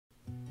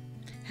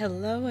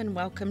Hello and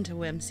welcome to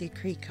Whimsy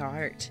Creek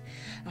Art.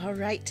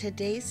 Alright,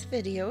 today's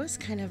video is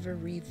kind of a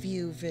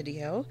review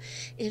video.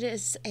 It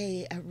is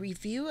a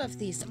review of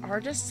these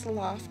Artist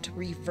Loft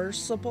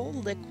Reversible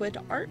Liquid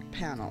Art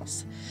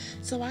Panels.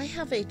 So I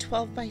have a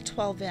 12 by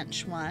 12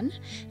 inch one,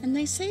 and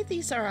they say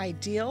these are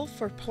ideal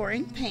for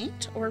pouring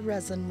paint or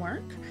resin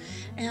work.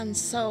 And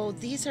so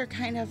these are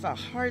kind of a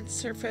hard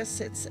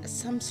surface. It's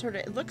some sort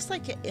of, it looks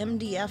like an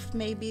MDF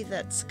maybe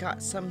that's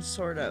got some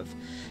sort of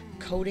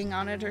coating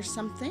on it or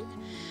something.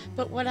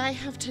 But what I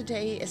have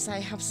today is I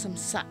have some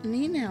satin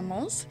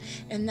enamels,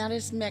 and that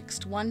is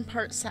mixed 1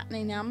 part satin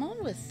enamel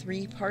with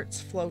 3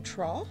 parts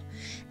Floetrol.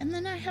 And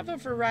then I have a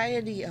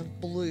variety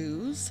of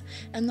blues,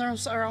 and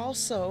those are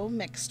also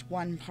mixed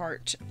 1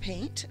 part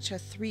paint to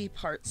 3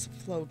 parts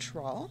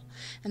Floetrol,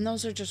 and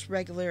those are just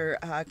regular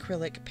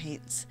acrylic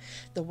paints.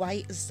 The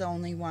white is the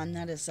only one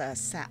that is a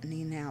satin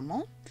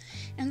enamel.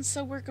 And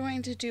so we're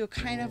going to do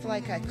kind of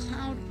like a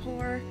cloud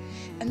pour,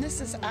 and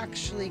this is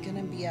actually going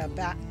to be a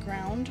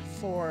background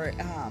for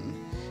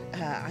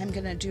I'm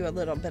going to do a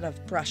little bit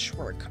of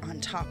brushwork on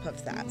top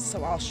of that,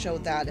 so I'll show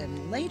that in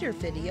a later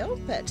video,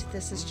 but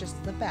this is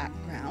just the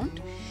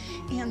background.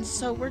 And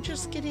so we're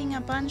just getting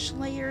a bunch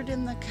layered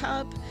in the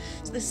cup.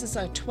 So this is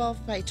a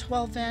 12 by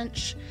 12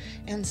 inch,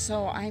 and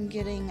so I'm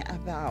getting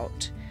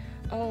about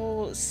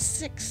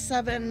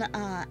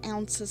 6-7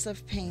 ounces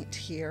of paint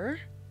here.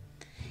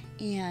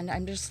 And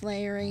I'm just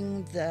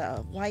layering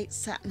the white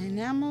satin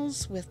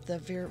enamels with the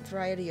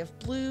variety of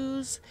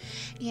blues.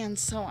 And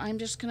so I'm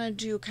just going to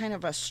do kind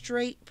of a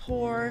straight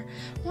pour.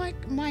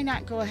 Why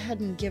not go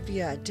ahead and give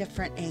you a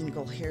different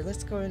angle here?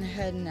 Let's go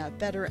ahead and a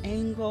better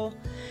angle.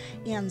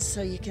 And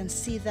so you can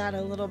see that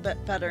a little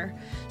bit better.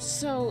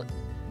 So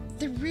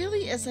there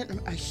really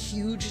isn't a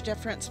huge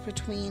difference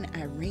between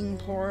a ring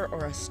pour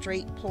or a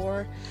straight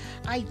pour.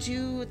 I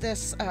do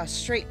this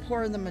straight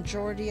pour the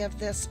majority of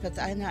this, but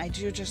then I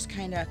do just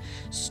kind of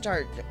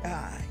start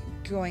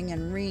going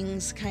in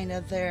rings kind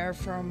of there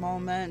for a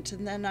moment,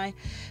 and then I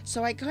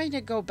kind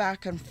of go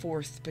back and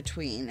forth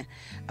between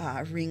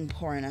a ring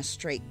pour and a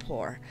straight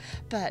pour.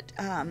 But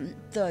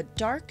the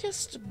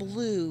darkest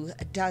blue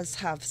does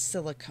have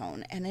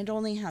silicone, and it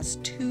only has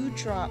 2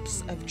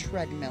 drops of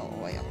treadmill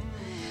oil.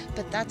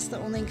 But that's the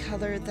only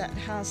color that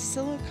has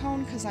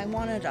silicone because I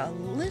wanted a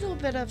little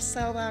bit of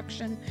cell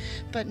action,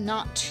 but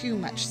not too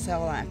much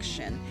cell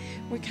action.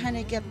 We kind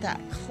of get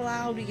that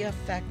cloudy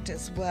effect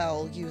as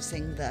well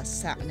using the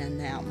satin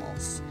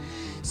enamels.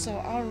 So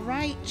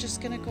alright,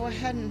 just going to go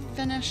ahead and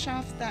finish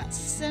off that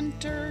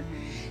center.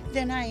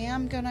 Then I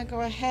am going to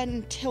go ahead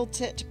and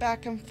tilt it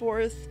back and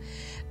forth.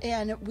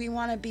 And we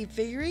want to be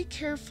very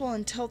careful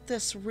and tilt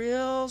this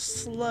real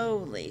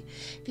slowly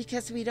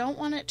because we don't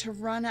want it to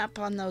run up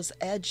on those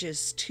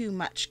edges too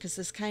much, because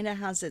this kind of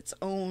has its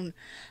own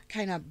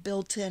kind of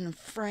built-in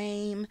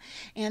frame.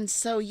 And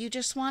so you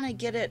just want to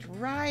get it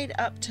right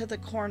up to the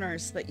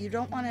corners, but you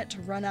don't want it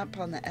to run up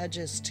on the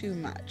edges too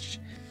much.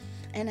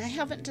 And I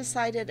haven't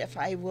decided if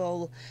I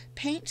will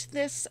paint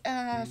this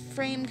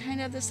frame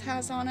kind of this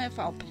has on it, if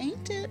I'll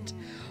paint it,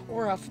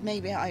 or if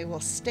maybe I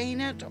will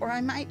stain it, or I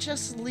might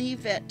just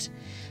leave it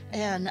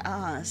and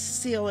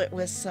seal it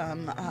with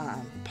some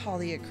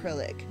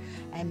polyacrylic.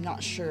 I'm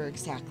not sure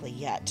exactly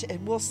yet.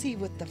 And we'll see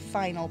with the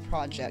final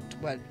project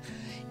what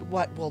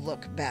will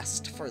look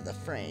best for the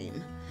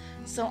frame.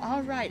 So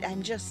alright,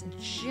 I'm just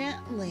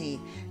gently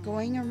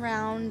going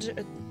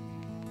around,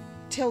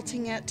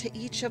 tilting it to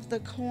each of the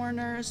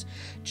corners,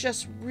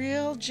 just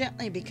real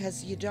gently,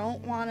 because you don't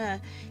want to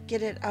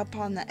get it up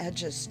on the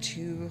edges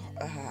too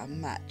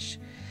much.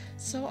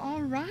 So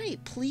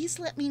alright, please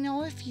let me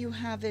know if you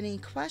have any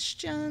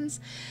questions,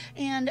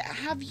 and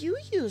have you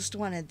used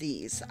one of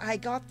these? I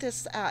got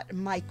this at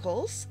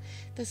Michael's.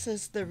 This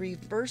is the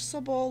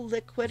reversible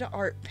liquid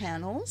art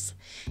panels,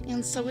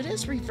 and so it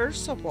is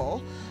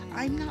reversible.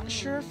 I'm not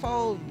sure if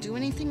I'll do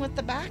anything with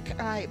the back.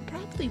 I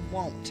probably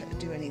won't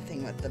do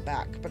anything with the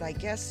back, but I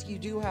guess you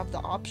do have the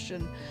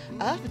option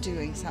of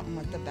doing something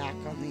with the back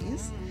on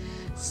these.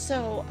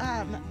 So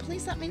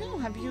please let me know,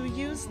 have you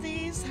used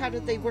these? How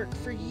did they work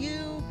for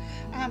you?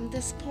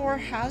 This pour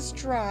has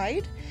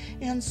dried,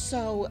 and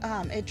so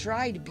it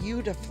dried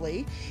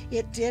beautifully.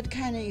 It did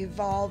kind of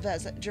evolve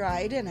as it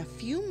dried, and a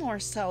few more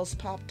cells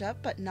popped up,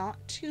 but not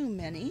too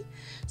many.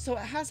 So it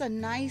has a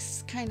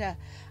nice kind of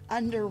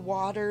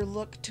underwater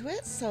look to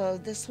it. So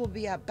this will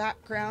be a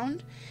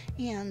background,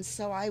 and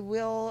so I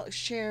will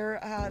share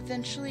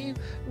eventually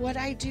what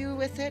I do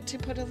with it to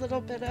put a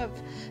little bit of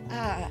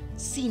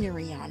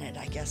scenery on it,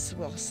 I guess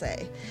we'll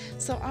say.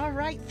 So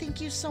alright, thank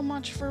you so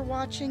much for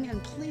watching,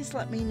 and please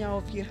let me know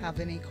if you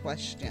have any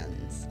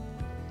questions.